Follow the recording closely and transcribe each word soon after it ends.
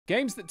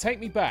Games that take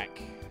me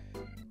back.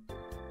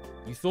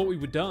 You thought we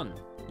were done.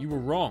 You were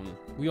wrong.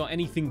 We are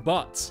anything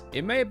but.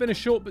 It may have been a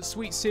short but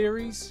sweet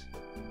series,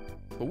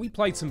 but we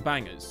played some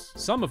bangers,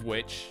 some of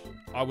which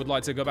I would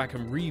like to go back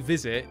and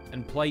revisit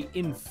and play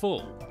in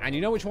full. And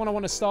you know which one I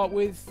want to start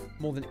with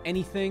more than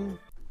anything?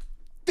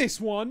 This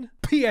one,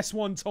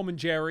 PS1 Tom and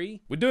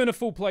Jerry. We're doing a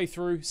full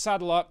playthrough.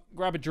 Saddle up,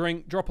 grab a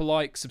drink, drop a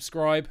like,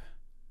 subscribe.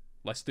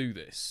 Let's do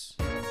this.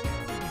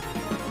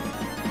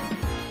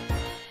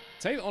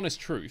 Tell you the honest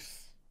truth,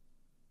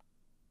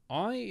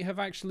 I have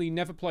actually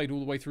never played all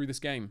the way through this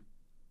game.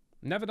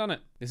 Never done it.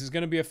 This is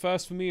going to be a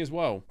first for me as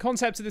well.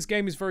 Concept of this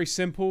game is very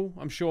simple.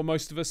 I'm sure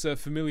most of us are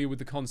familiar with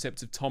the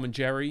concept of Tom and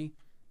Jerry.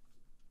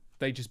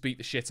 They just beat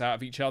the shit out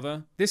of each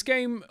other. This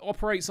game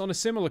operates on a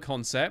similar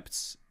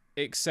concept,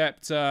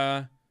 except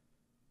now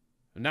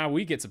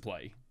we get to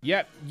play.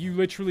 Yep, you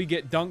literally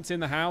get dunked in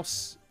the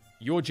house.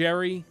 You're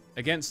Jerry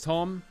against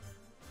Tom.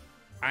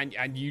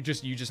 And you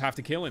just have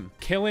to kill him.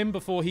 Kill him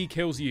before he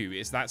kills you.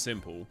 It's that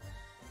simple.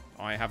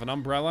 I have an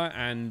umbrella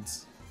and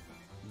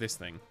this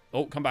thing.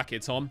 Oh, come back here,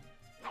 Tom.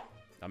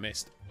 I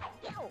missed.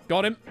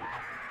 Got him.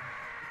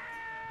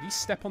 Did he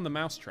step on the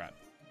mousetrap?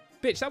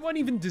 Bitch, that wasn't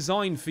even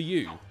designed for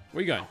you. Where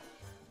are you going?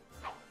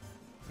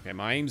 Okay,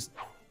 my aim's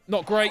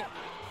not great.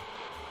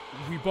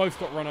 We both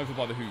got run over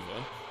by the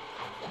Hoover.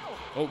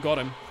 Oh, got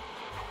him.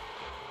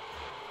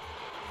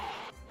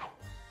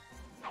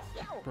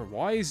 Bro,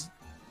 why is...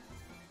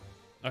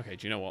 Okay,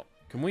 do you know what?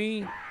 Can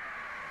we...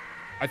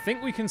 I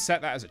think we can set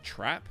that as a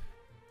trap.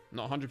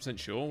 Not 100%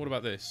 sure. What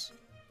about this?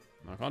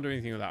 No, I can't do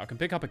anything with that. I can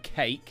pick up a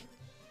cake.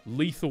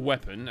 Lethal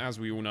weapon, as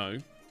we all know.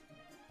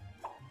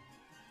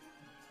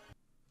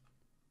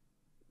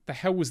 The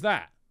hell was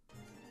that?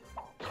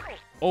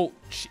 Oh,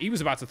 he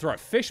was about to throw a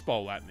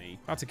fishbowl at me.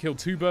 About to kill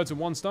two birds with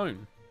one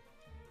stone.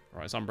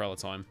 Alright, it's umbrella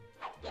time.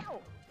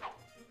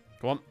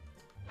 Come on.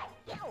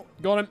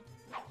 Got him.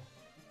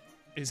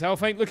 His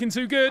health ain't looking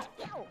too good.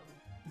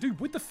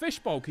 Dude, with the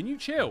fishbowl, can you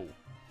chill?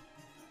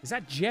 Is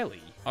that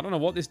jelly? I don't know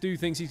what this dude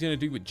thinks he's going to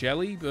do with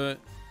jelly, but...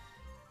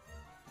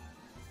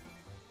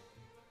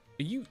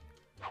 Are you...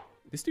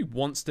 This dude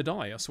wants to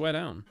die, I swear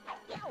down.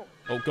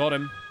 Oh, got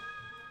him.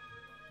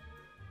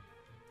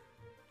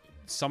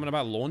 Something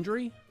about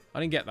laundry?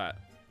 I didn't get that.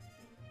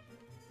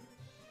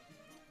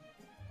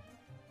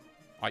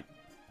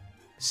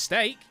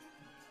 Steak?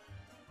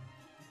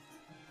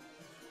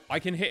 I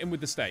can hit him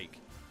with the steak.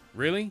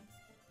 Really?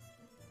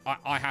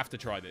 I have to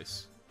try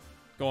this.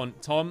 Go on,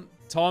 Tom.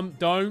 Tom,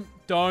 don't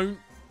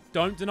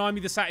deny me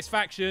the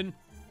satisfaction.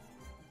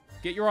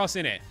 Get your ass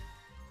in it.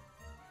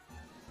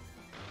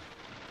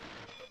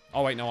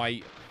 Oh, wait, no,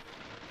 I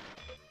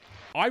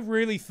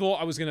really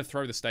thought I was going to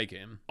throw the steak at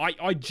him.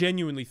 I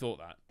genuinely thought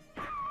that.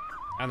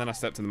 And then I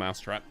stepped in the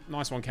mousetrap.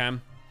 Nice one, Cam.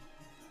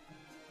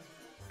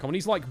 Come on,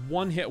 he's like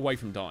one hit away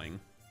from dying.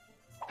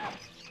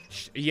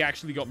 He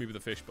actually got me with a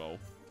fishbowl.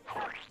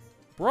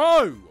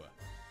 Bro!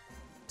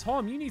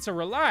 Tom, you need to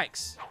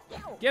relax.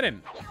 Get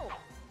him.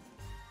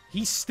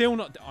 He's still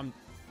not...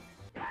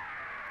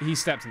 He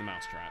stepped in the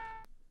mousetrap.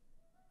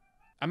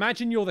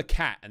 Imagine you're the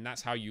cat and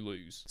that's how you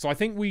lose. So I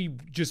think we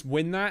just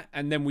win that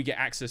and then we get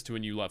access to a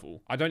new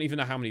level. I don't even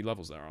know how many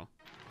levels there are.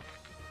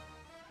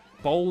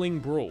 Bowling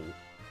Brawl.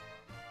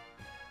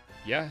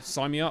 Yeah,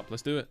 sign me up.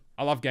 Let's do it.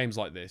 I love games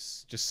like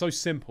this. Just so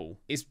simple.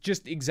 It's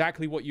just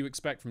exactly what you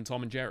expect from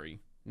Tom and Jerry.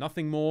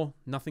 Nothing more,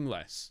 nothing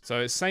less.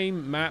 So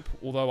same map,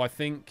 although I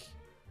think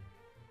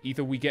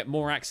either we get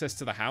more access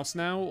to the house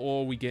now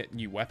or we get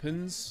new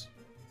weapons.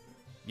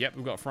 Yep,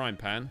 we've got a frying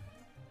pan.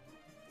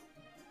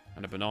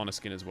 And a banana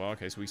skin as well.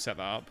 Okay, so we set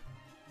that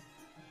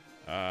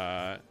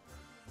up.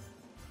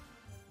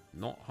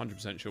 Not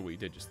 100% sure what he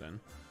did just then.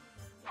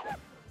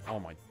 Oh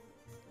my...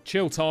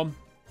 Chill, Tom.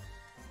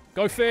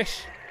 Go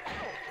fish.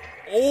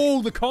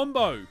 Oh, the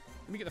combo.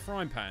 Let me get the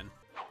frying pan.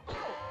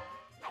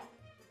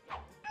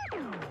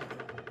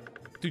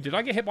 Dude, did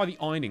I get hit by the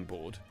ironing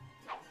board?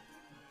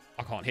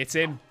 I can't hit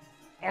him.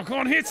 I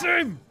can't hit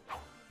him.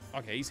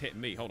 Okay, he's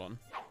hitting me. Hold on.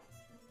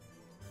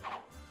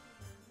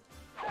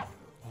 Oh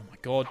my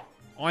god.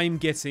 I'm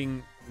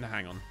getting... No,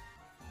 hang on.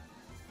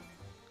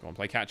 Go on,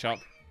 play catch up.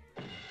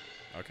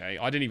 Okay,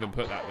 I didn't even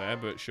put that there,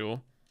 but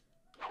sure.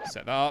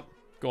 Set that up.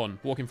 Go on,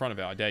 walk in front of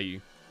it. I dare you.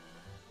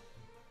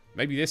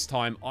 Maybe this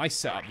time I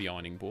set up the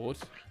ironing board.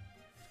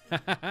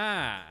 Ha ha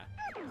ha!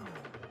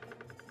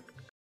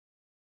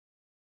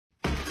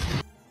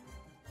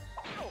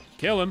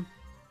 Kill him.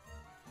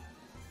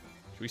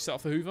 Should we set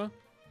off the Hoover?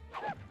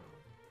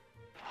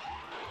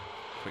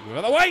 Quick move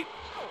out of the way!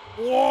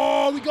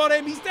 Whoa, we got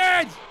him! He's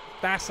dead!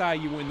 That's how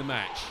you win the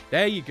match.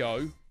 There you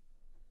go.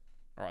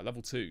 Alright,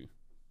 level 2.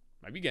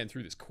 Maybe getting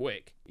through this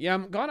quick. Yeah,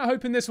 I'm kind of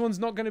hoping this one's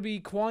not going to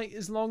be quite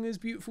as long as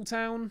Beautiful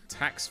Town.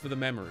 Tax for the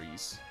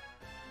memories.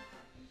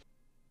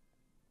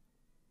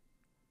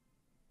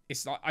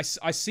 It's like,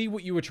 I see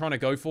what you were trying to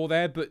go for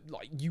there, but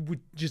like you were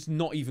just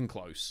not even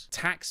close.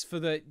 Tax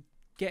for the...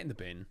 Get in the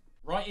bin.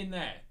 Right in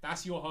there.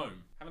 That's your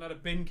home. Haven't had a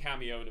bin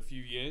cameo in a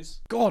few years.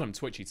 God, I'm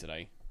twitchy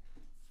today.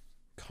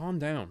 Calm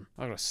down.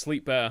 I gotta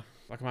sleep better.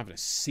 Like I'm having a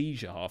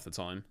seizure half the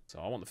time. So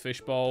I want the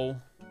fishbowl.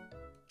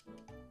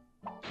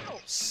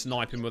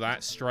 Snipe him with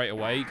that straight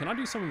away. Can I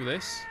do something with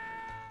this?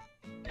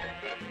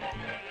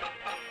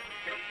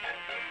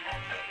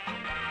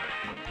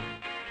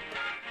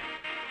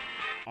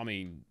 I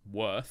mean,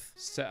 worth.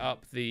 Set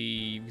up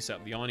the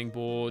ironing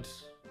board.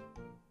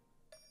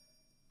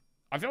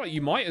 I feel like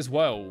you might as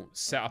well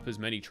set up as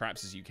many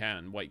traps as you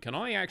can. Wait, can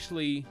I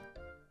actually...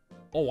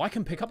 Oh, I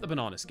can pick up the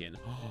banana skin.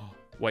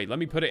 Wait, let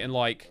me put it in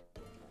like...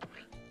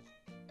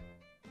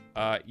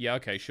 yeah,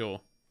 okay, sure.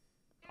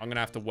 I'm gonna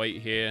have to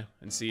wait here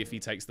and see if he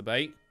takes the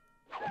bait.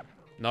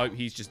 Nope,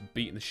 he's just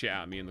beating the shit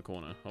out of me in the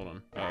corner. Hold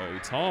on. Oh,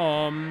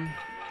 Tom.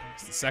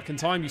 It's the second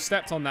time you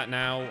stepped on that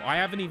now. I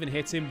haven't even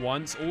hit him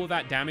once. All of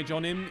that damage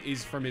on him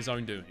is from his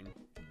own doing.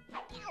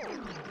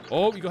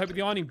 Oh, you got hit with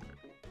the ironing.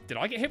 Did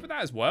I get hit with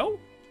that as well?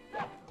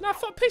 No,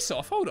 fuck, piss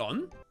off. Hold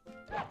on.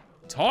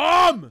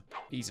 Tom!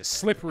 He's a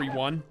slippery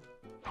one.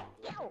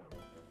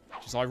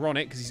 Which is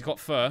ironic because he's got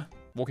fur.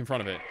 Walk in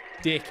front of it.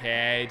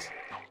 Dickhead.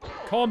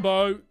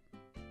 Combo.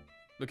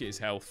 Look at his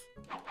health.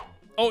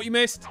 Oh, he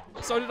missed.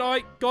 So did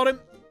I. Got him.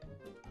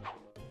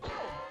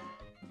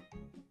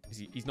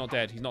 He's not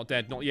dead. He's not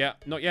dead. Not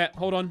yet. Not yet.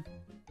 Hold on.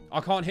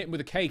 I can't hit him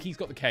with a cake. He's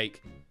got the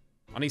cake.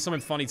 I need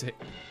something funny to hit.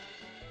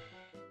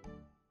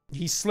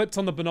 He slipped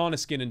on the banana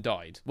skin and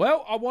died.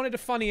 Well, I wanted a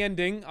funny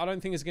ending. I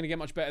don't think it's going to get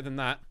much better than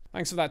that.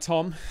 Thanks for that,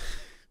 Tom.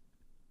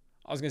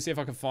 I was going to see if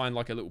I could find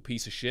like a little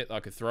piece of shit that I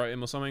could throw at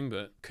him or something,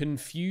 but...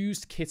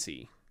 Confused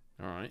kitty.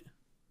 All right.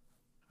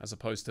 As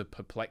opposed to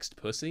perplexed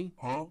pussy.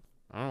 Huh?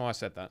 I don't know why I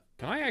said that.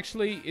 Can I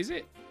actually... Is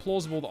it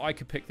plausible that I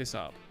could pick this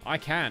up? I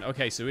can.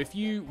 Okay, so if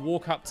you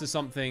walk up to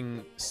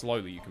something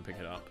slowly, you can pick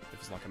it up. If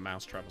it's like a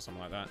mouse trap or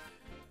something like that.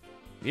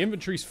 The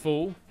inventory's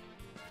full.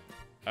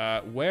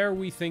 Where are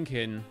we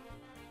thinking...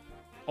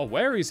 Oh,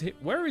 where is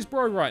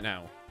bro right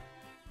now?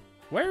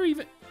 Where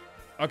even...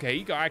 Okay,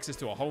 he got access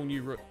to a whole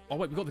new... Oh,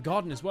 wait, we got the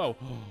garden as well.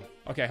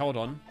 Okay, hold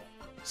on.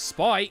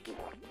 Spike.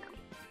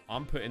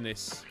 I'm putting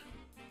this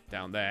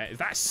down there. Is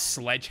that a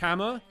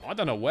sledgehammer? I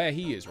don't know where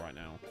he is right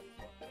now.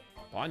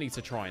 But I need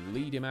to try and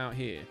lead him out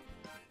here.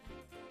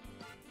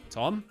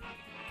 Tom?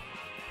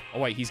 Oh,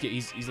 wait, he's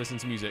listening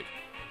to music.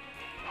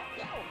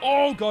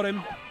 Oh, got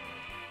him.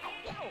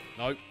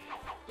 Nope.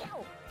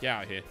 Get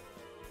out of here.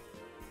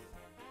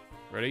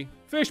 Ready?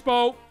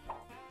 Fishbowl!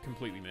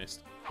 Completely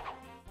missed.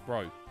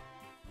 Bro.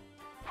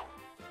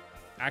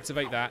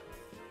 Activate that.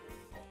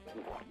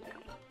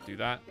 Do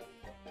that.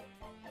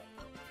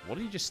 What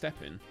did he just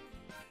step in?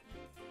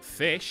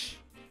 Fish?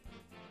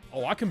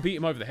 Oh, I can beat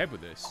him over the head with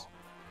this.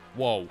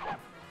 Whoa.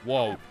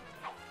 Whoa.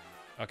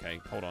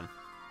 Okay, hold on.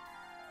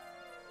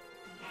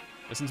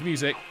 Listen to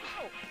music.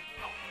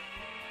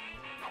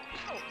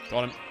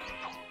 Got him.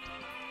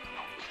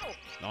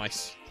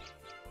 Nice.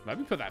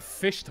 Maybe put that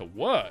fish to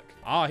work.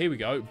 Ah, here we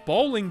go.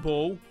 Bowling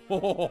ball.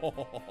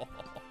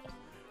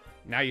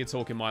 Now you're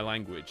talking my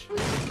language.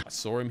 I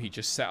saw him. He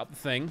just set up the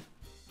thing.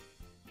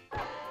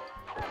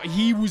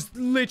 He was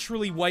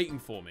literally waiting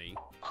for me.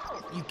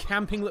 You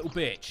camping little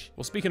bitch.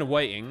 Well, speaking of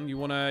waiting, you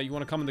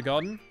wanna come in the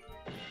garden?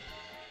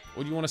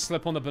 Or do you want to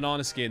slip on the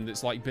banana skin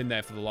that's like been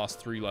there for the last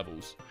 3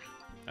 levels?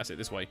 That's it,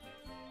 this way.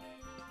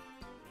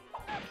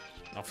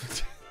 I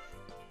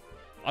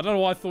don't know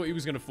why I thought he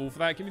was gonna fall for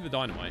that. Give me the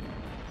dynamite.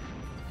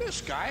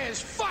 This guy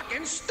is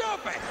fucking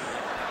stupid.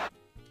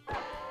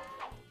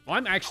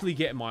 I'm actually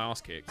getting my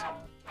ass kicked.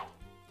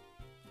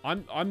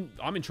 I'm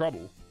in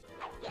trouble.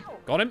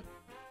 Got him.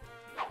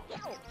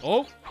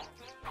 Oh.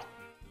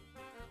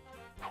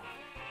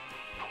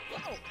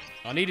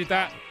 I needed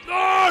that.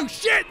 No!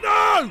 Shit,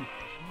 no!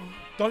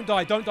 Don't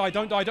die, don't die,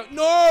 don't die, don't...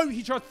 No!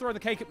 He tried to throw the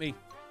cake at me.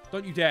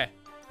 Don't you dare.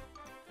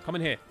 Come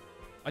in here.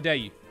 I dare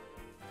you.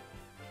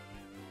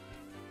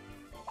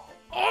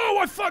 Oh,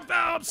 I fucked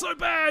that up so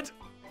bad!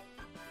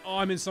 Oh,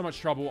 I'm in so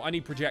much trouble. I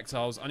need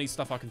projectiles. I need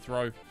stuff I can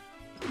throw.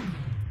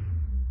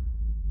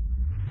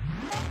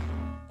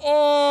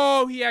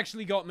 Oh, he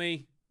actually got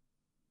me.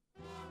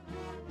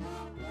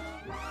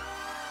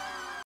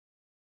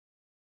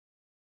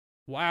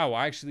 Wow,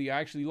 I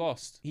actually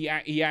lost.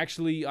 I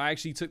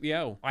actually took the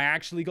L. I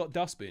actually got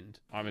dustbined.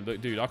 I mean,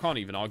 look, dude, I can't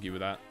even argue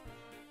with that.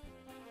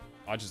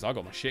 I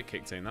got my shit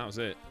kicked in. That was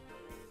it.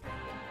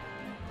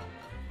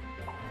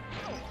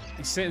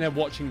 He's sitting there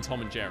watching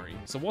Tom and Jerry.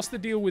 So what's the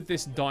deal with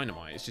this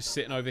dynamite? It's just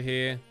sitting over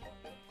here.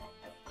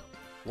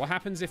 What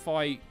happens if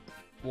I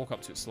walk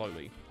up to it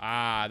slowly?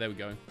 Ah, there we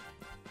go.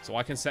 So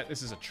I can set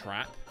this as a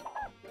trap.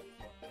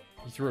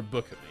 He threw a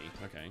book at me.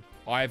 Okay.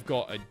 I've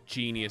got a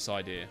genius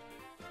idea.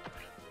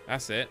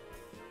 That's it.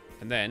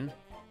 And then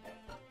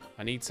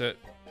I need to...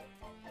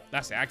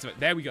 That's it. Activate.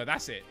 There we go.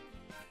 That's it.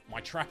 My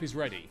trap is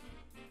ready.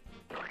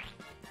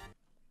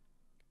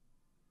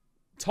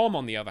 Tom,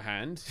 on the other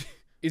hand,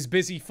 is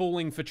busy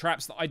falling for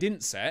traps that I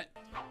didn't set.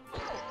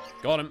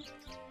 Got him.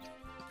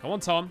 Come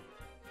on, Tom.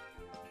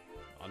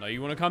 I know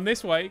you want to come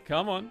this way.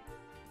 Come on.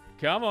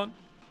 Come on.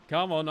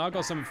 Come on. I've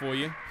got something for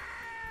you.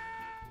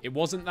 It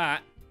wasn't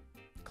that.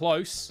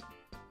 Close.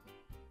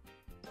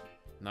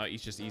 No,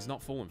 he's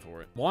not falling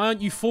for it. Why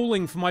aren't you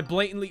falling for my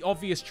blatantly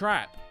obvious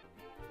trap?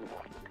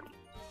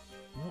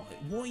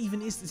 What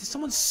even is this? Is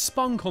someone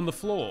spunk on the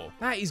floor?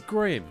 That is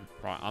grim.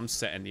 Right, I'm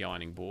setting the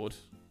ironing board.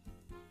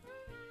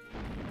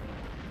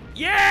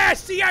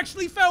 Yes! He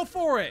actually fell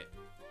for it!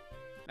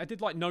 That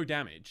did, like, no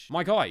damage.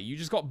 My guy, you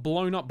just got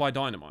blown up by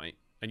dynamite,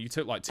 and you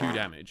took, like, 2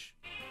 damage.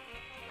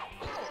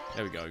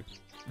 There we go.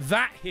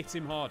 That hit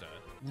him harder.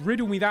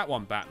 Riddle me that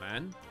one,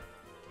 Batman.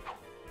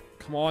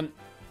 Come on.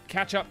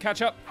 Catch up,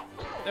 catch up.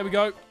 There we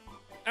go.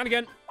 And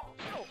again.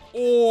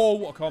 Oh,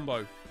 what a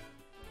combo.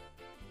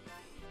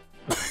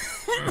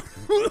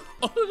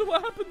 I don't know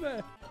what happened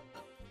there.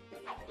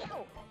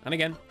 And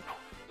again.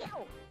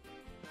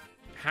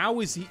 How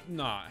is he...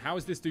 Nah, how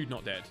is this dude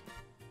not dead?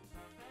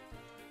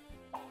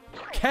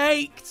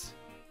 Caked!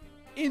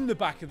 In the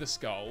back of the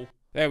skull.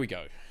 There we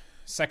go.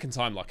 Second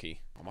time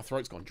lucky. Oh, my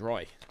throat's gone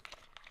dry.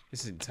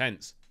 This is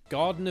intense.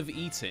 Garden of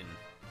Eden.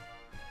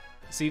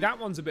 See, that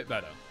one's a bit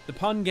better. The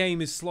pun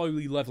game is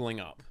slowly leveling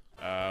up.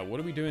 What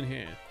are we doing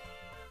here?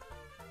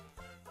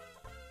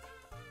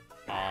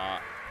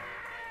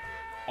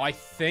 I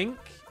think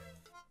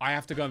I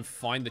have to go and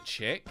find the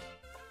chick.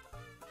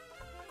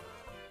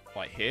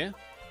 Like here.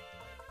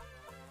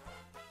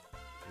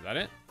 Is that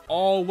it?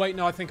 Oh, wait,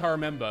 no, I think I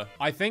remember.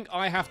 I think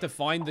I have to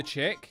find the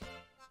chick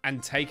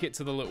and take it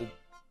to the little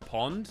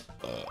pond.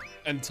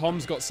 And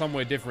Tom's got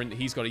somewhere different.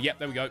 He's got it. Yep,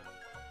 there we go.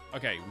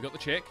 Okay, we got the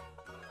chick.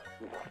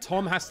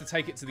 Tom has to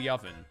take it to the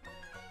oven.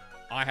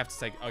 I have to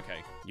take... Okay,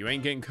 you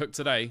ain't getting cooked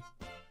today.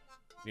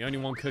 The only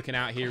one cooking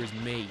out here is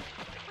me.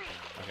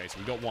 Okay, so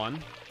we got one.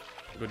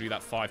 We've got to do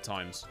that 5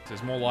 times. So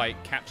it's more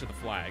like capture the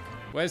flag.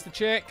 Where's the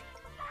chick?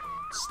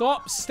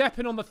 Stop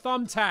stepping on the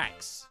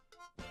thumbtacks.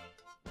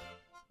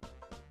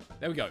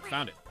 There we go.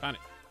 Found it. Found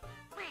it.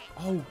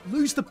 Oh,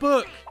 lose the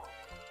book.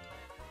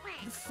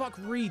 Who the fuck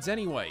reads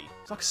anyway?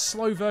 It's like a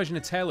slow version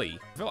of telly.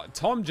 I feel like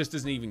Tom just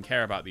doesn't even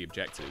care about the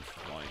objective.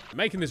 Like,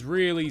 making this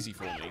real easy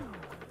for me.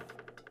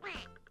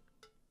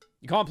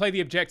 You can't play the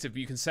objective, but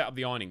you can set up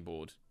the ironing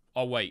board.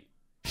 Oh, wait.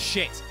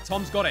 Shit.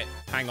 Tom's got it.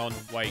 Hang on.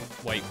 Wait,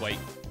 wait, wait.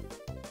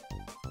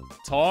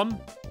 Tom?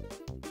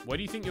 Where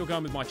do you think you're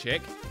going with my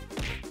chick?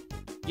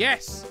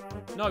 Yes!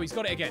 No, he's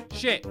got it again.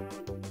 Shit.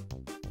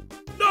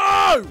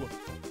 No!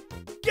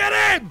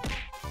 Get him!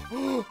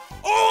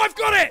 Oh, I've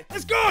got it!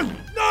 Let's go!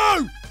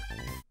 No!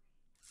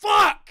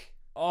 Fuck!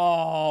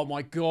 Oh,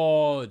 my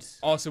God.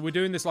 Oh, so we're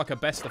doing this like a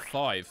best of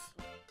 5.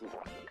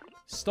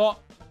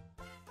 Stop.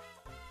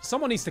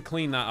 Someone needs to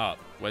clean that up.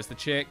 Where's the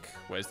chick?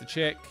 Where's the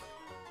chick?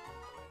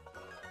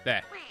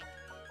 There.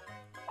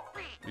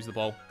 Use the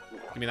ball.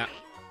 Give me that.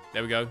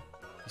 There we go.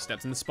 He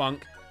steps in the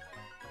spunk.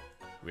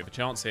 We have a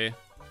chance here.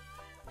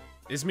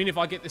 Does this mean if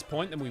I get this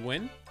point, then we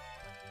win?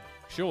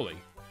 Surely.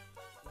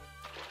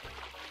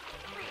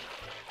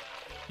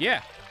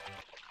 Yeah.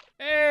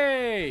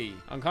 Hey!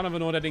 I'm kind of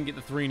annoyed I didn't get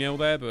the 3-0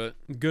 there, but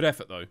good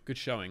effort, though. Good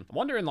showing. I'm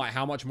wondering, like,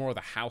 how much more of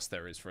the house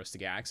there is for us to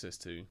get access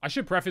to. I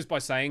should preface by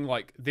saying,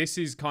 like, this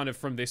is kind of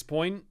from this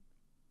point.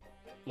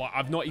 Like,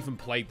 I've not even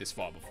played this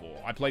far before.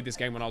 I played this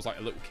game when I was, like,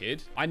 a little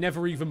kid. I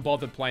never even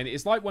bothered playing it.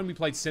 It's like when we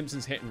played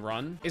Simpsons Hit and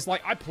Run. It's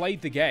like, I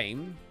played the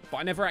game, but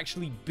I never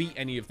actually beat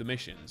any of the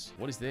missions.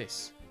 What is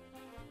this?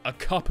 A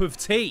cup of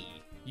tea,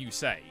 you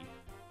say?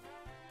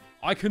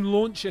 I can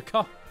launch a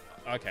cup...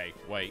 Okay,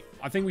 wait.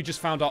 I think we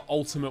just found our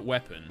ultimate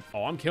weapon.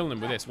 Oh, I'm killing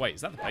him with this. Wait,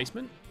 is that the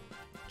basement?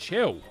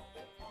 Chill.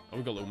 Oh,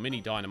 we've got a little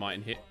mini dynamite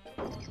in here.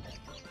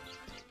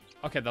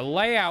 Okay, the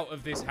layout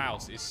of this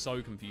house is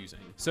so confusing.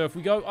 So if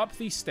we go up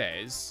these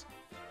stairs,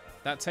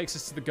 that takes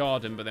us to the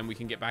garden, but then we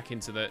can get back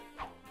into the...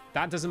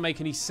 That doesn't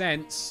make any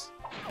sense.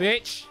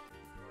 Bitch!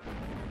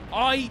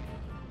 I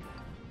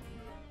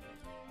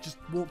just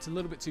walked a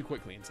little bit too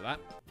quickly into that.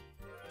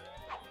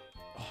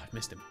 Oh, I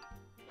missed him.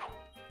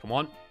 Come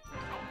on.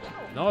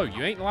 No,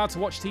 you ain't allowed to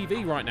watch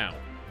TV right now.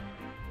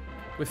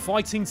 We're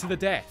fighting to the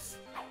death.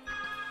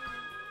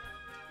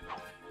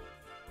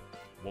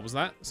 What was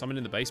that? Someone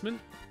in the basement?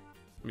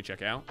 Let me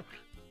check it out.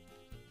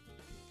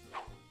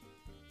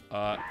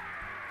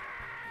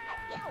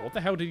 What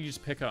the hell did you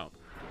just pick up?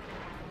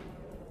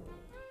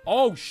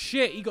 Oh,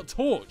 shit. He got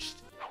torched.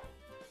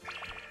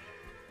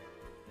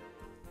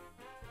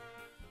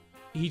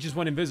 He just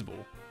went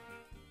invisible.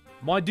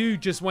 My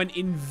dude just went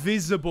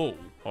invisible.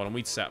 Hold on,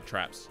 we'd set up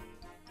traps.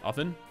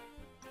 Oven?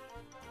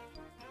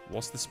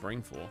 What's the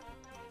spring for?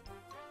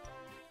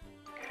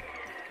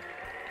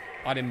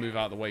 I didn't move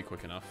out of the way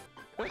quick enough.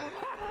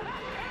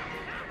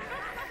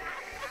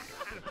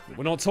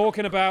 We're not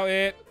talking about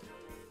it.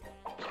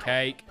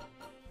 Cake.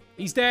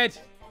 He's dead.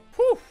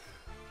 Whew.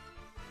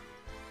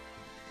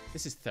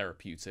 This is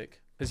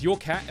therapeutic. Has your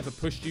cat ever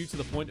pushed you to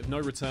the point of no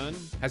return?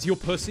 Has your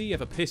pussy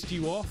ever pissed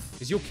you off?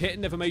 Has your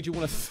kitten ever made you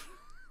want to...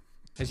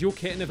 Has your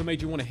kitten ever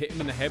made you want to hit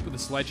him in the head with a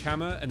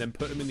sledgehammer and then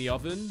put him in the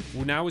oven?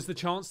 Well, now is the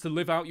chance to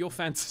live out your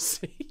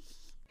fantasy.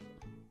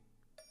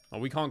 Oh,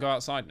 we can't go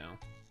outside now.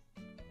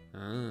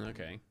 Ah,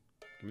 okay.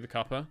 Give me the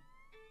cuppa.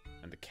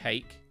 And the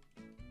cake.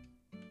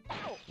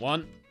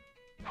 1.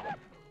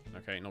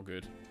 Okay, not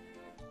good.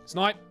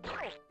 Snipe.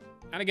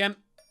 And again.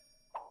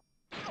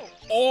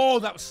 Oh,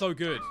 that was so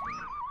good.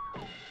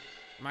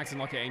 I'm acting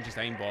like it ain't just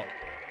aimbot.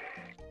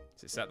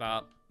 Does it set that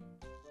up?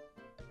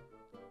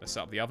 Let's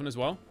set up the oven as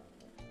well.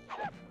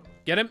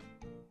 Get him.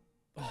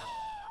 Oh,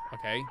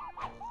 okay.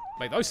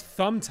 Mate, those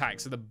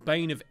thumbtacks are the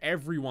bane of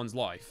everyone's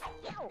life.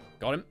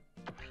 Got him.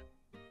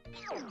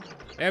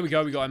 There we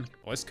go, we got him.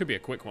 Oh, this could be a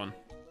quick one.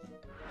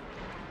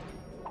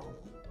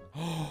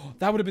 Oh,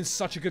 that would have been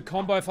such a good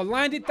combo if I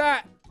landed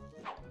that.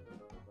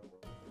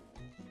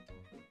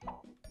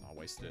 I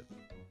wasted it.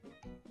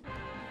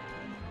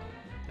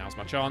 Now's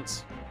my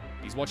chance.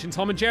 He's watching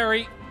Tom and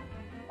Jerry.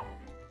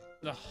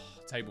 Ugh,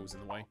 table's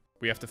in the way.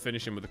 We have to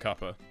finish him with a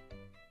cuppa.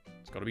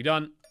 It's got to be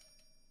done.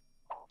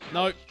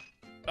 No.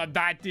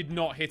 That did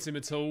not hit him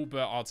at all,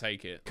 but I'll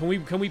take it. Can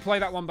we play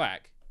that one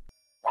back?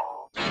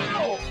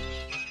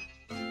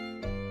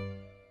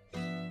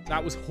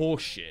 That was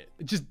horseshit.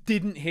 It just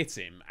didn't hit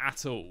him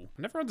at all.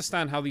 I never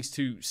understand how these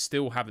two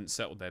still haven't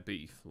settled their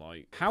beef.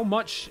 Like, how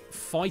much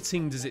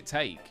fighting does it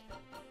take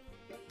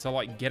to,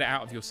 like, get it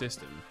out of your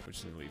system? We're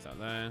just gonna leave that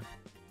there.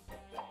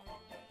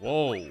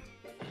 Whoa.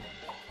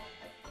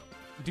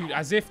 Dude,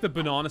 as if the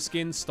banana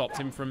skin stopped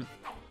him from...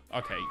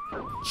 Okay.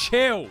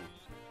 Chill.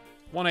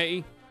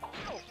 180.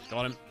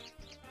 Got him.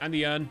 And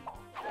the urn.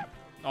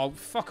 Oh,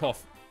 fuck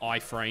off,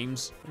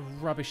 iframes.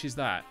 What rubbish is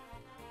that?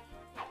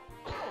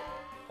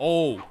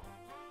 Oh.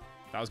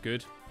 That was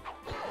good.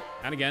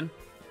 And again.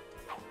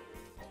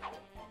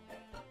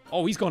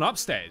 Oh, he's gone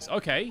upstairs.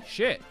 Okay,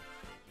 shit.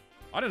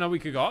 I don't know we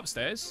could go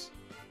upstairs.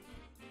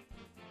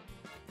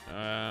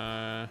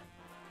 Oh,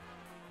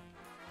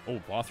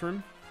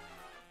 bathroom.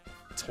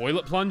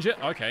 Toilet plunger?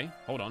 Okay,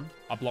 hold on.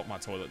 I blocked my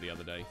toilet the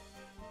other day.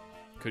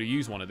 Could have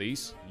used one of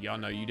these. Yeah,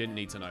 no, you didn't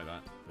need to know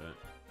that. But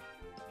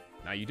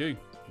now you do.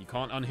 You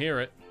can't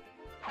unhear it.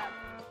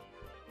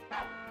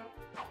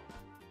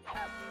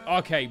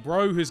 Okay,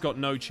 bro has got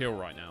no chill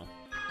right now.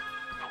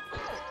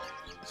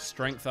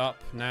 Strength up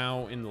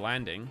now in the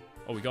landing.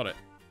 Oh, we got it.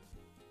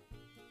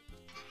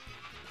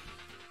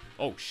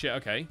 Oh, shit,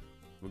 okay.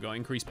 We've got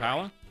increased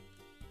power.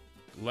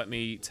 Let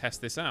me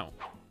test this out.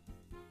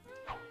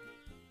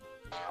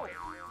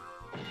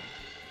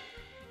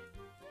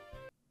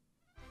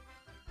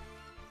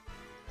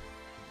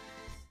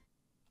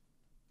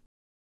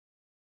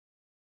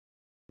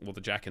 Well,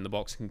 the Jack in the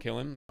Box can kill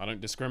him. I don't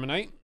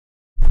discriminate.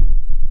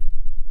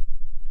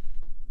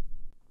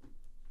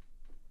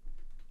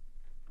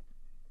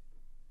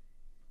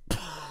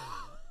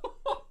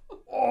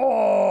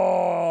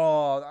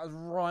 Oh, that was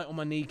right on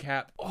my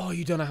kneecap. Oh,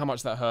 you don't know how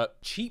much that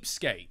hurt.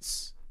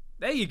 Cheapskates.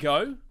 There you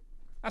go.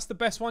 That's the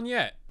best one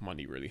yet. My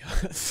knee really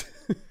hurts.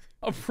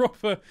 A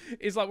proper...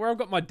 It's like where I've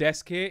got my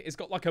desk here, it's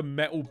got like a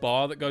metal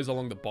bar that goes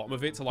along the bottom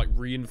of it to like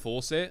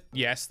reinforce it.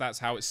 Yes, that's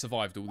how it's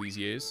survived all these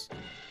years.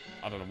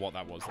 I don't know what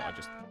that was that I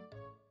just...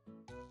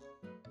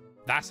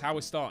 That's how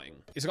it's starting.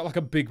 It's got like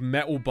a big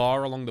metal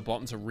bar along the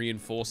bottom to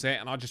reinforce it,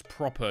 and I just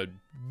proper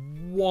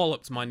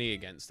walloped my knee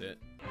against it.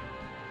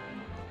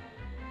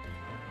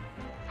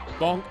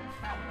 Bonk.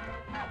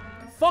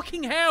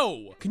 Fucking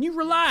hell! Can you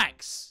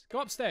relax? Go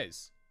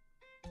upstairs.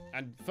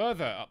 And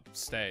further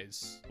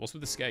upstairs. What's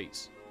with the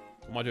skates?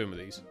 What am I doing with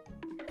these?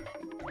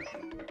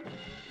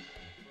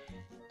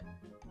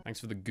 Thanks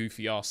for the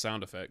goofy ass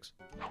sound effects.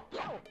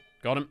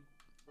 Got him.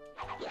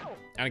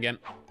 And again.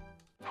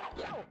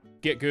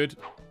 Get good.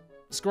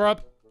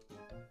 Scrub.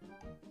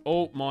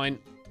 Oh, mine.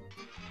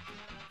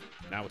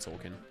 Now we're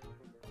talking.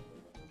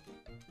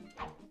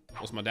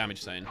 What's my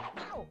damage saying?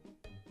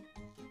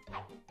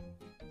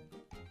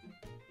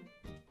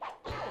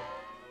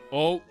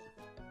 Oh.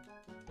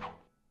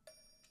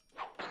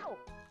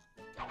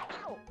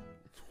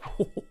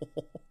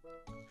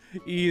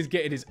 He is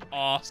getting his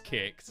ass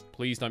kicked.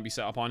 Please don't be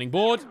set up ironing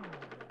board.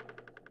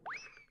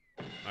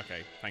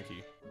 Okay, thank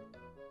you.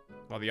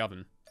 By the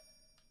oven.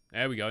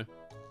 There we go.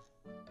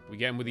 We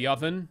get him with the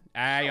oven.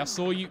 Hey, I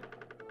saw you.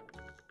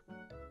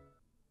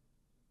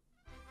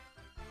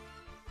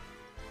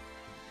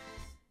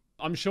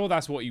 I'm sure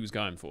that's what he was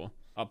going for.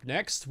 Up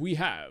next, we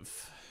have...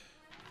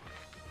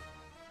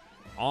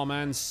 our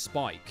man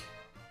Spike.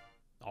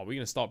 Are we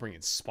going to start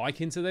bringing Spike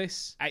into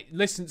this? Hey,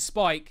 listen,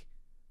 Spike.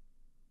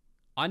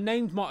 I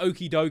named my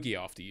Okie Dokie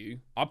after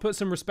you. I put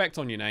some respect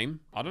on your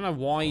name. I don't know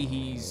why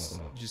he's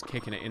just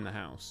kicking it in the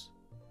house.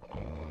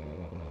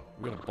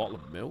 We got a bottle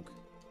of milk.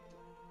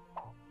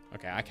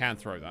 Okay, I can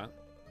throw that.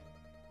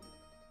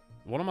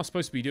 What am I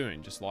supposed to be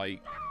doing? Just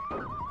like...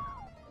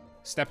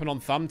 stepping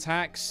on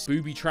thumbtacks?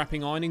 Booby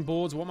trapping ironing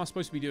boards? What am I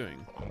supposed to be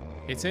doing?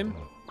 Hit him?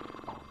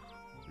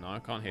 No, I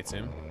can't hit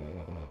him.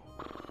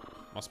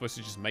 Am I supposed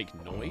to just make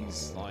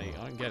noise? Like,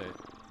 I don't get it.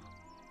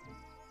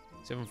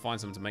 See if I can find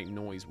something to make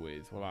noise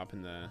with. What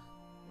happened there?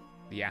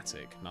 The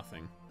attic.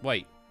 Nothing.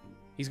 Wait.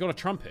 He's got a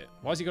trumpet.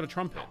 Why has he got a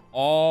trumpet?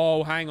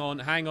 Oh, hang on.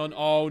 Hang on.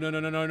 Oh, no, no,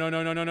 no, no, no,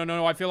 no, no, no, no,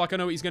 no. I feel like I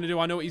know what he's going to do.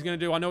 I know what he's going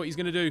to do. I know what he's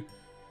going to do.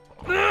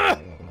 Ah!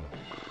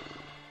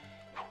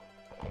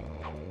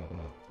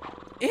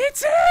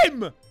 It's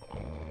him!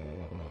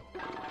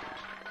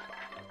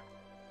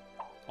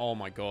 Oh,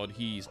 my God.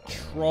 He's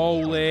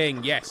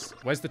trolling. Yes.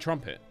 Where's the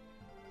trumpet?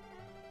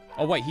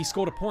 Oh, wait, he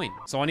scored a point.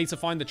 So I need to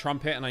find the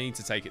trumpet and I need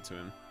to take it to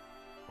him.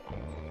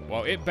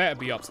 Well, it better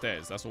be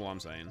upstairs. That's all I'm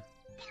saying.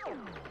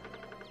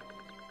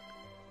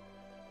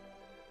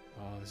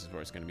 Oh, this is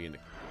where it's going to be in the...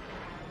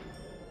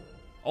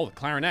 Oh, the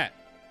clarinet.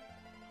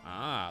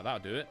 Ah, that'll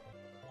do it.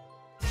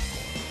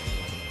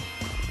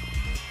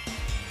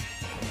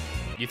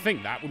 You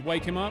think that would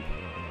wake him up?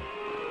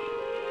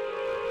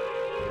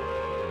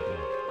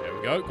 There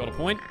we go. Got a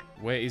point.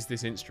 Where is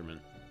this instrument?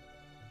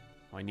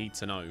 I need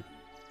to know.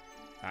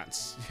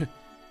 That's...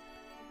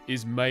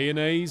 Is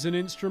mayonnaise an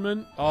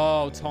instrument?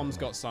 Oh, Tom's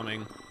got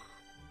something.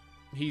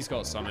 He's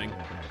got something.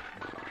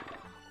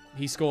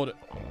 He scored...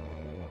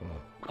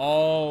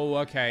 Oh,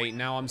 okay.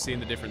 Now I'm seeing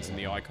the difference in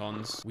the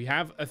icons. We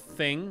have a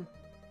thing.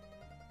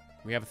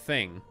 We have a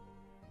thing.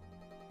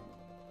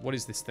 What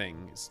is this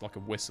thing? It's like a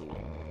whistle.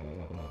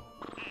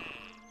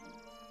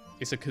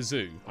 It's a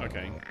kazoo.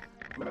 Okay.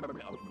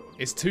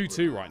 It's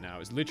 2-2 right now.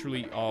 It's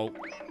literally... Oh.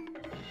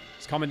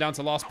 It's coming down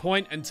to last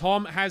point, and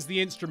Tom has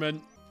the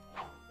instrument.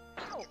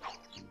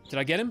 Did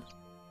I get him?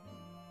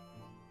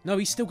 No,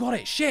 he's still got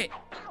it. Shit.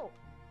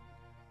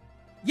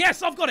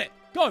 Yes, I've got it.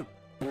 Go.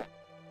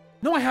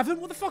 No, I haven't.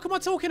 What the fuck am I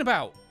talking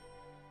about?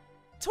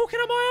 Talking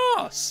on my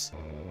ass.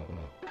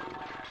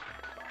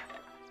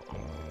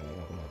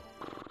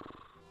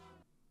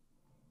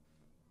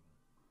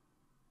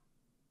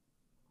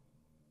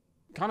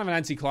 Kind of an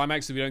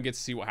anticlimax if we don't get to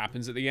see what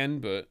happens at the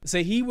end, but...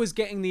 So he was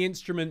getting the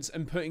instruments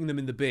and putting them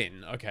in the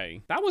bin.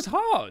 Okay. That was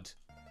hard.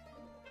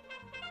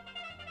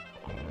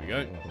 There we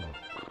go.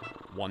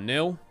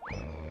 1-0.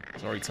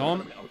 Sorry,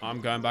 Tom.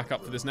 I'm going back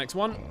up for this next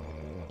one.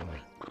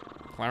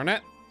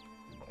 Clarinet.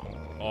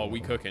 Oh, we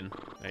cooking.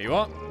 There you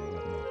are.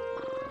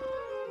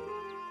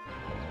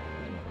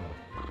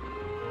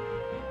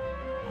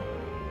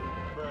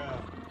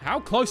 How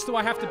close do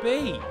I have to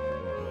be?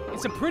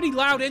 It's a pretty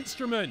loud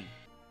instrument.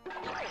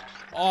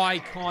 Oh, I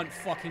can't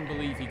fucking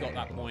believe he got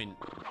that point.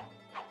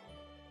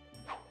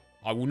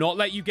 I will not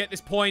let you get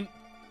this point.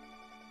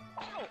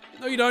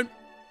 No, you don't.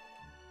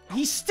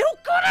 He still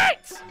got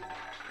it!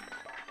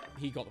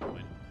 He got the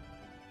point.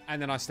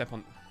 And then I step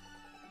on...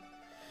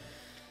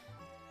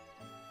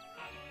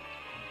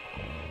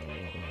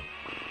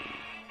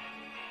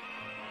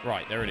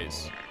 Right, there it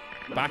is.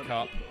 Back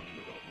up.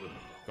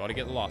 Gotta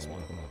get the last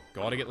one.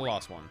 Gotta get the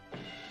last one.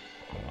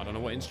 I don't know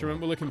what instrument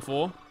we're looking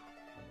for.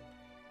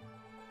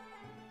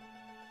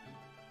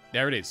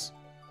 There it is.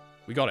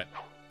 We got it.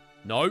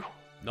 No.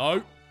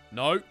 No.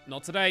 No.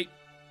 Not today.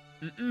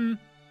 Mm-mm.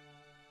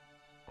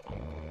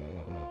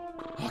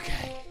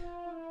 Okay.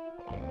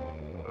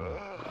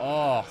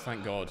 Oh,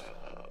 thank God.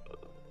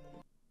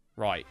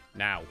 Right,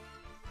 now.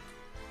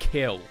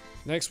 Kill.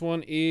 Next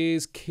one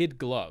is Kid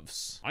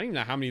Gloves. I don't even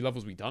know how many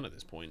levels we've done at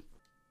this point.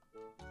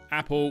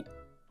 Apple.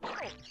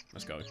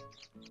 Let's go.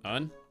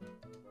 Earn.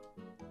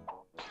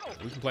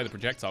 We can play the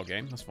projectile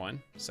game. That's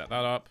fine. Set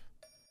that up.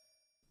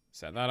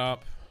 Set that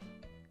up.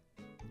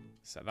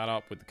 Set that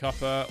up with the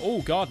cuppa.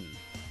 Oh, garden.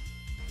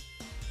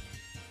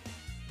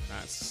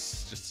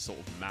 That's just a sort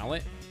of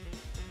mallet.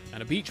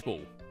 And a beach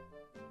ball.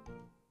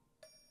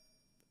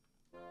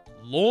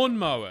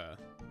 Lawnmower.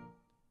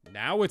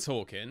 Now we're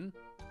talking.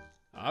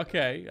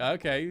 Okay,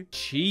 okay.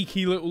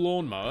 Cheeky little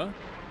lawnmower.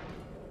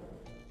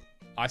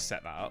 I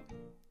set that up.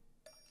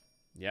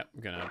 Yep,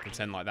 I'm gonna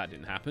pretend like that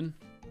didn't happen.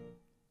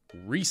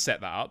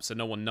 Reset that up so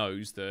no one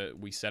knows that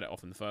we set it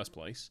off in the first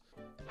place.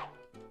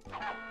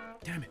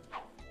 Damn it.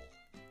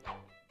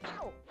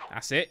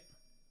 That's it.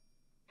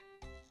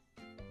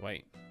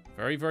 Wait.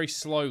 Very, very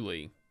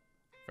slowly.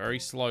 Very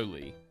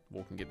slowly.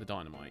 Walk and get the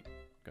dynamite.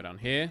 Go down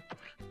here.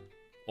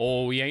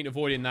 Oh, he ain't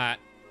avoiding that.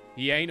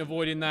 He ain't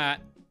avoiding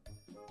that.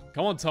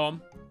 Come on,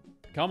 Tom.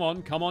 Come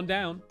on. Come on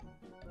down.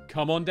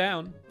 Come on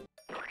down.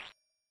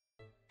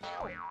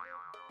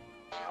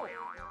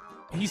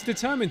 He's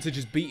determined to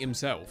just beat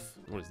himself.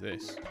 What is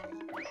this?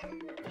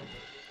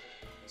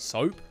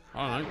 Soap?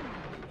 I don't know.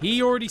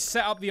 He already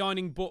set up the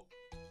ironing book.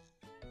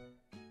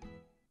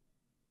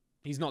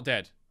 He's not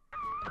dead.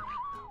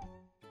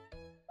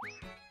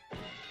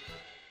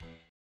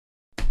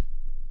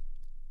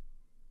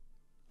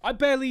 I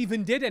barely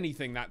even did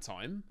anything that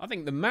time. I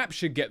think the map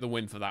should get the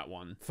win for that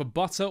one. For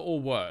butter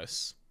or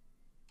worse?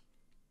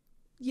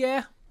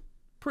 Yeah,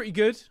 pretty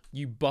good.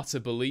 You butter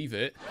believe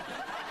it.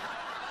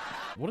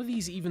 What are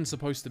these even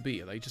supposed to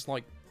be? Are they just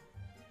like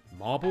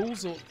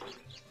marbles or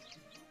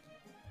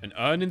an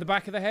urn in the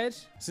back of the head?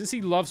 Since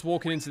he loves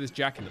walking into this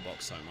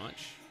Jack-in-the-Box so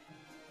much,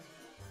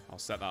 I'll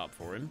set that up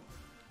for him.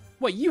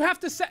 Wait, you have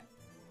to set...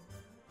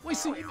 Wait,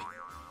 so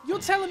you're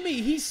telling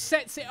me he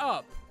sets it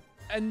up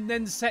and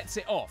then sets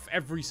it off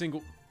every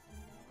single...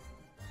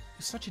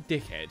 You're such a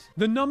dickhead.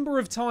 The number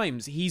of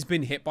times he's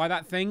been hit by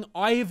that thing,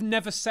 I have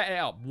never set it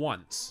up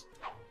once.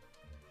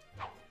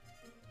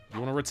 You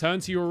want to return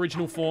to your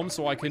original form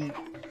so I can...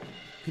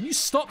 Can you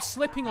stop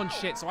slipping on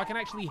shit so I can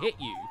actually hit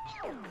you?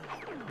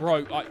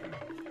 Bro,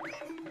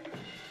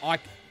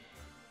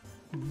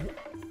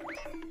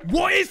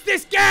 What is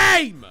this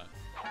game?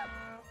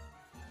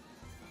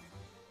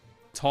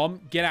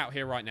 Tom, get out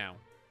here right now.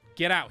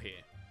 Get out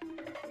here.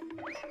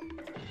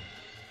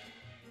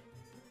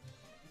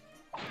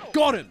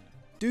 Got him!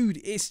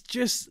 Dude, it's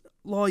just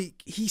like,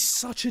 he's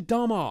such a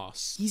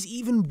dumbass. He's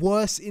even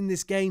worse in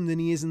this game than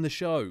he is in the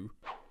show.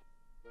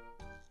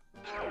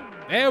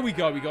 There we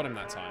go, we got him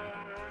that time.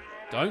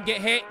 Don't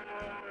get hit.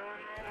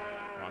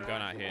 Right, I'm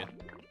going out here.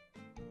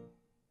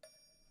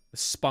 The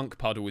spunk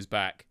puddle is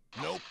back.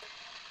 Nope.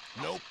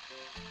 Nope.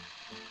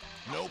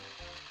 Nope.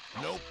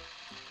 Nope.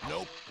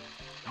 Nope.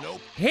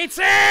 Nope. Hit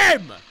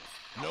him!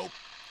 Nope.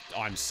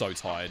 I'm so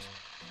tired.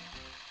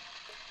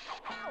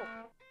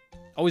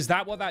 Oh, is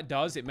that what that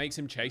does? It makes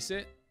him chase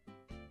it?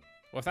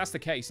 Well, if that's the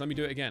case, let me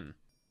do it again.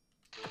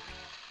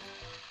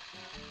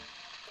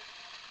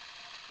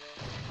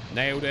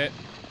 Nailed it.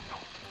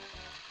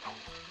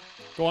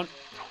 Go on.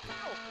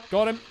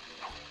 Got him.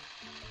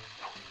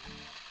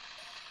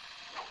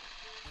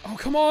 Oh,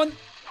 come on.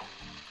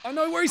 I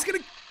know where he's gonna...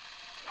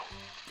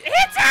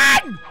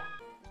 Hit him!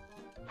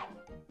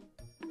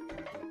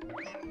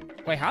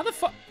 Wait, how the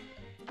fuck...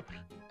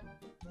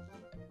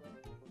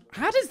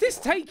 How does this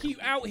take you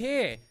out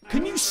here?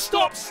 Can you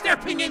stop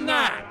stepping in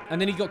that? And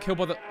then he got killed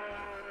by the...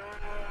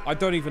 I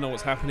don't even know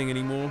what's happening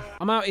anymore.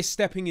 I'm out here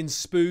stepping in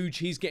spooge.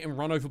 He's getting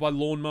run over by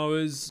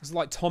lawnmowers. It's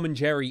like Tom and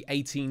Jerry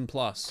 18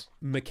 plus.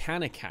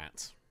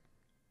 Mechanicat.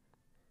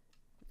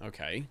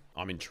 Okay,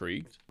 I'm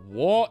intrigued.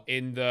 What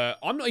in the...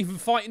 I'm not even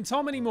fighting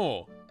Tom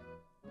anymore.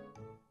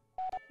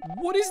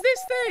 What is this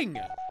thing?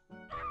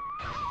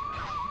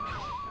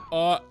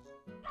 Are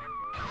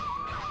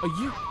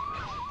you...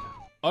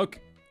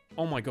 Okay.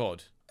 Oh my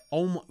god.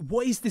 Oh my...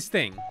 What is this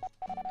thing?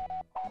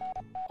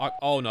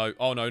 Oh no.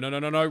 Oh no, no, no,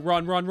 no, no.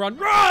 Run, run, run,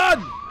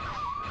 run!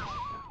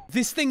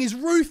 This thing is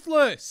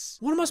ruthless!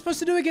 What am I supposed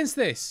to do against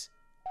this?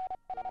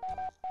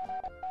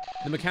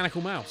 The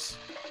mechanical mouse.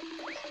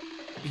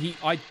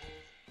 Are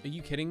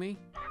you kidding me?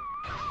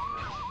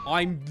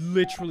 I'm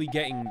literally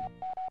getting...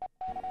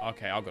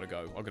 Okay, I've gotta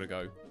go. I've gotta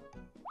go.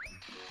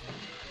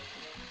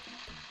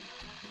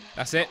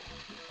 That's it.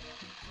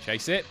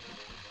 Chase it.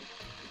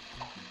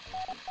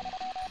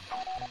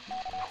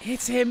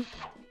 Hit him.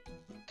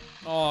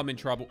 Oh, I'm in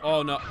trouble.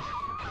 Oh, no.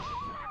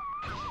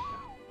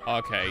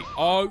 Okay.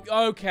 Oh,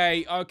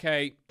 okay.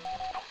 Okay.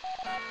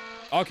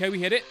 Okay, we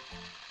hit it.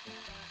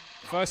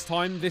 First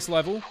time this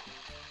level.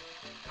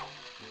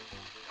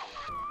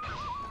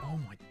 Oh,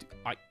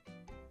 my...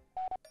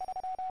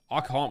 I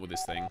can't with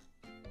this thing.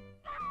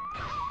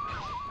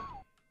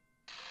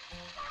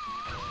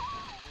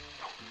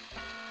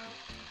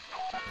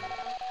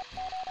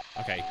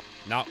 Okay.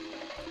 No.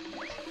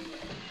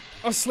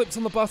 I slipped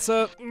on the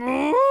butter.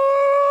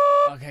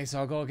 Okay,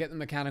 so I've got to get the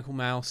mechanical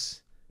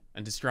mouse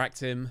and distract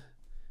him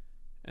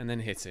and then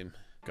hit him.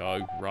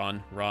 Go,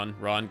 run, run,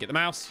 run. Get the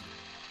mouse.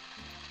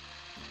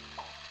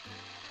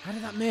 How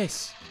did that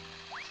miss?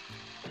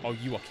 Oh,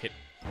 you are kidding.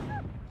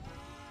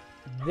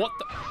 What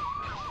the?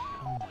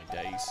 Oh, my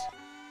days.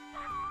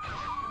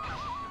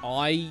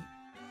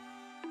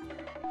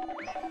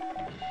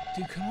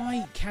 Dude, can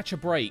I catch a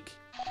break?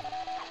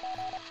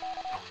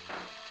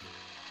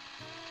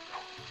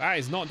 That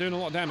is not doing a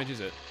lot of damage, is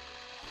it?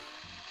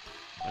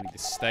 I need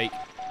this steak.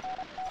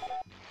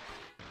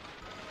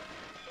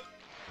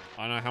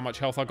 I don't know how much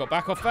health I got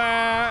back off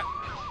that.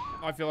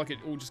 I feel like it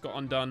all just got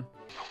undone.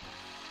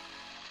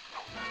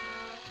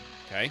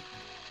 Okay.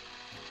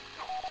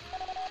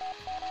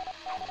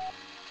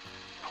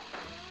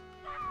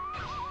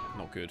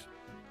 Not good.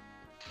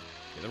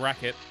 Get the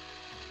racket.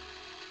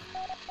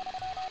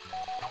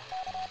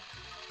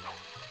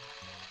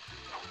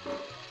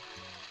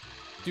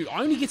 Dude,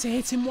 I only get to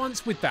hit him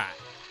once with that.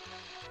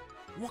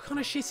 What kind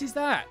of shit is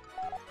that?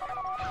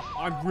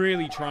 I'm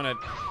really trying to...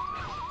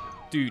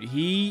 Dude,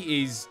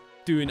 he is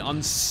doing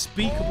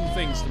unspeakable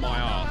things to my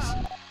ass.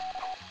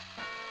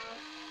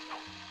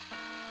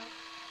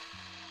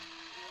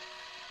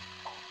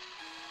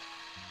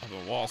 I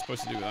don't know what I was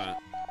supposed to do with that.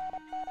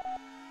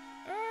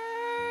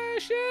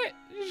 Shit!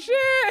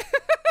 Shit!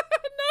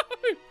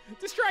 No!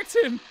 Distract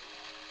him!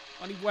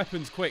 I need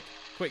weapons, quick.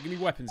 Quick, give me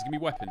weapons, give me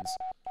weapons.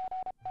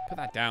 Put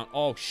that down.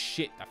 Oh,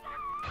 shit.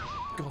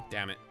 God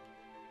damn it.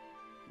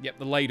 Yep,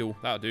 the ladle.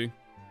 That'll do.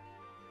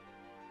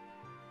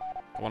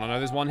 Come on, I know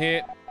there's one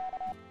here.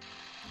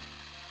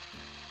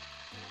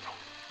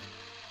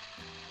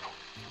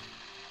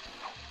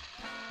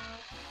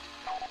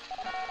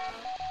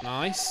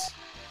 Nice.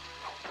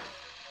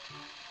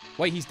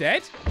 Wait, he's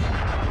dead?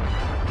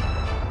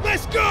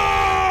 Let's go!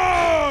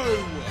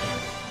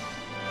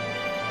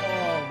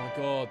 Oh my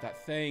god, that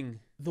thing.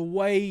 The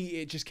way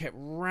it just kept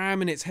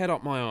ramming its head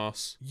up my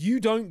ass. You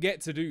don't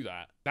get to do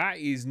that. That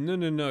is,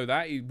 no.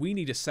 That is, we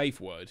need a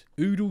safe word.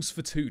 Oodles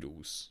for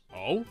toodles.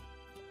 Oh?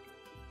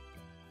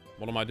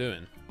 What am I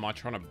doing? Am I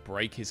trying to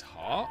break his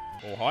heart?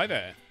 Oh, hi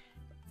there.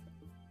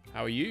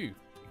 How are you?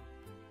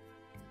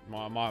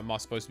 Am I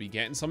supposed to be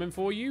getting something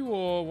for you,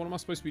 or what am I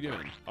supposed to be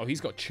doing? Oh,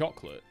 he's got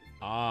chocolate.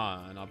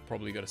 Ah, and I've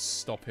probably got to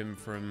stop him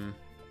from...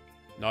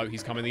 No,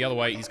 he's coming the other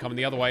way. He's coming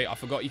the other way. I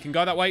forgot you can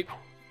go that way.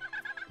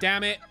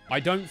 Damn it. I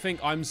don't think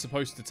I'm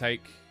supposed to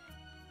take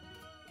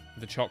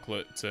the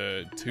chocolate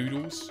to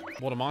Toodles.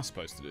 What am I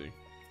supposed to do?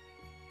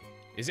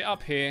 Is it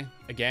up here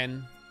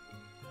again?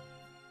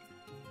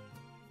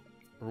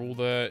 Are all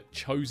the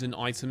chosen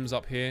items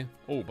up here?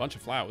 Oh, a bunch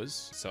of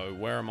flowers. So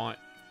where am I?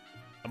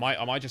 Am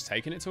I just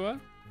taking it to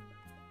her?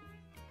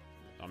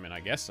 I mean,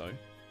 I guess so.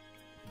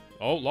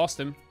 Oh, lost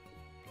him.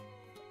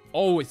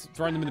 Oh, it's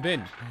throwing them in the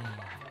bin.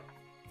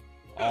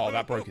 Oh,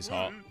 that broke his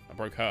heart. That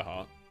broke her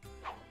heart.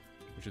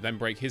 Which would then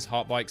break his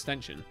heart by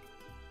extension.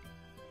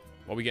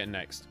 What are we getting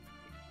next?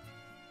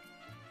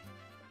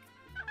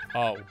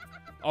 Oh.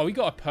 Oh, we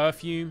got a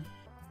perfume.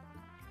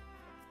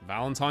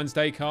 Valentine's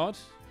Day card.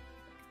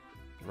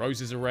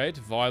 Roses are red,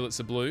 violets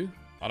are blue.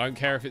 I don't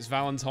care if it's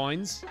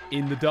Valentine's.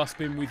 In the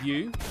dustbin with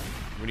you.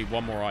 We need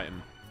one more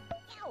item.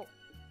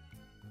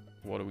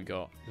 What do we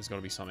got? There's got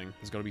to be something.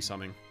 There's got to be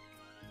something.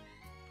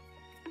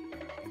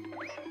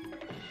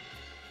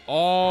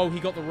 Oh, he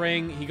got the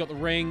ring. He got the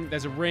ring.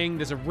 There's a ring.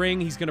 There's a ring.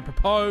 He's going to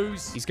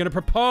propose. He's going to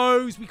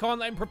propose. We can't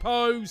let him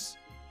propose.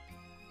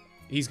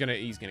 He's going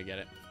to get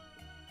it.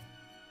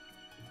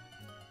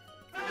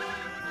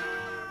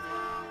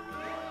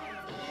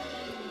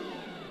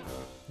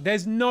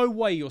 There's no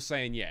way you're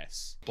saying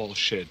yes.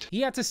 Bullshit.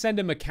 He had to send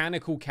a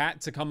mechanical cat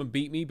to come and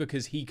beat me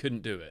because he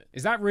couldn't do it.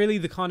 Is that really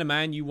the kind of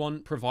man you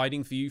want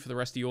providing for you for the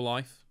rest of your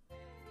life?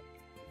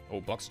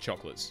 Oh, box of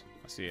chocolates.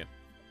 I see it.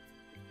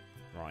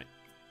 Right.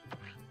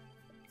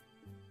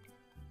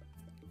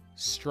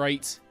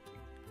 Straight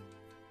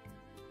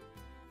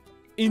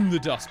in the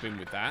dustbin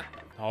with that.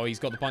 Oh, he's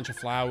got the bunch of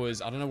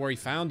flowers. I don't know where he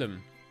found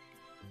them.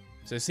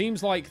 So it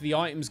seems like the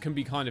items can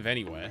be kind of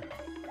anywhere.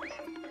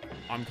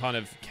 I'm kind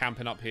of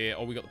camping up here.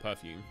 Oh, we got the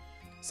perfume.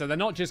 So they're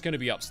not just going to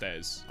be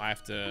upstairs. I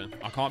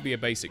can't be a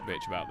basic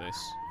bitch about this.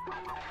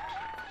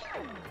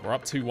 We're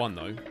up 2-1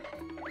 though.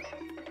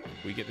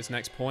 We get this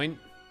next point.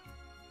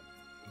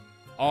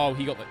 Oh,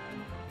 he got the...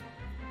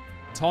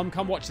 Tom,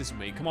 come watch this with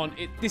me. Come on.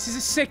 This is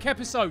a sick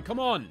episode. Come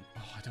on.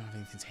 Oh, I don't have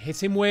anything to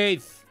hit him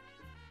with.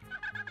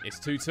 It's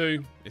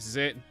 2-2. This is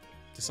it.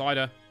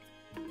 Decider.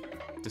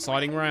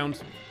 Deciding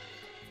round.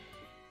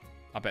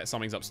 I bet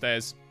something's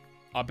upstairs.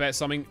 I bet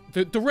something...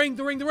 The ring,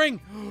 the ring, the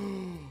ring!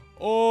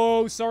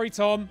 Oh, sorry,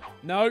 Tom.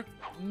 No,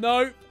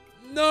 no,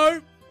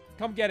 no!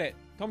 Come get it.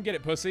 Come get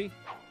it, pussy.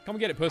 Come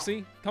get it,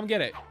 pussy. Come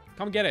get it.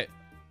 Come get it.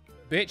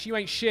 Bitch, you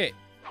ain't shit.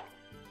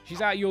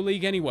 She's out of your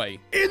league anyway.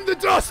 In the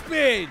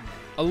dustbin!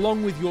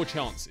 Along with your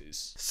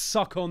chances.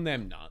 Suck on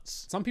them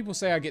nuts. Some people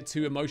say I get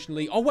too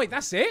emotionally... Oh, wait,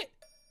 that's it?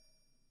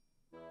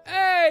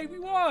 Hey, we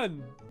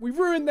won! We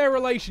ruined their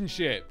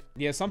relationship.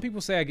 Yeah, some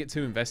people say I get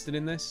too invested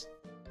in this.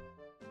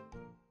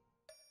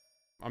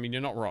 I mean,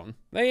 you're not wrong.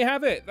 There you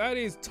have it. That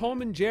is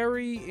Tom and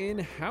Jerry in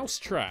House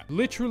Trap.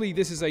 Literally,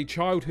 this is a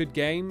childhood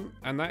game,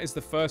 and that is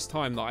the first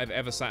time that I've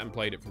ever sat and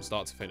played it from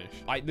start to finish.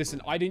 Listen,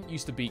 I didn't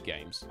used to beat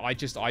games. I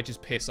just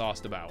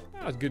piss-assed about.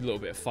 That was a good little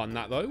bit of fun,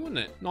 that, though, wasn't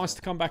it? Nice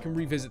to come back and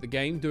revisit the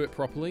game, do it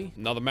properly.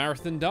 Another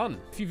marathon done.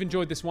 If you've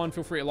enjoyed this one,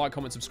 feel free to like,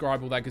 comment,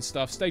 subscribe, all that good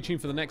stuff. Stay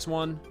tuned for the next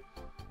one,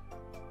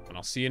 and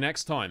I'll see you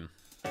next time.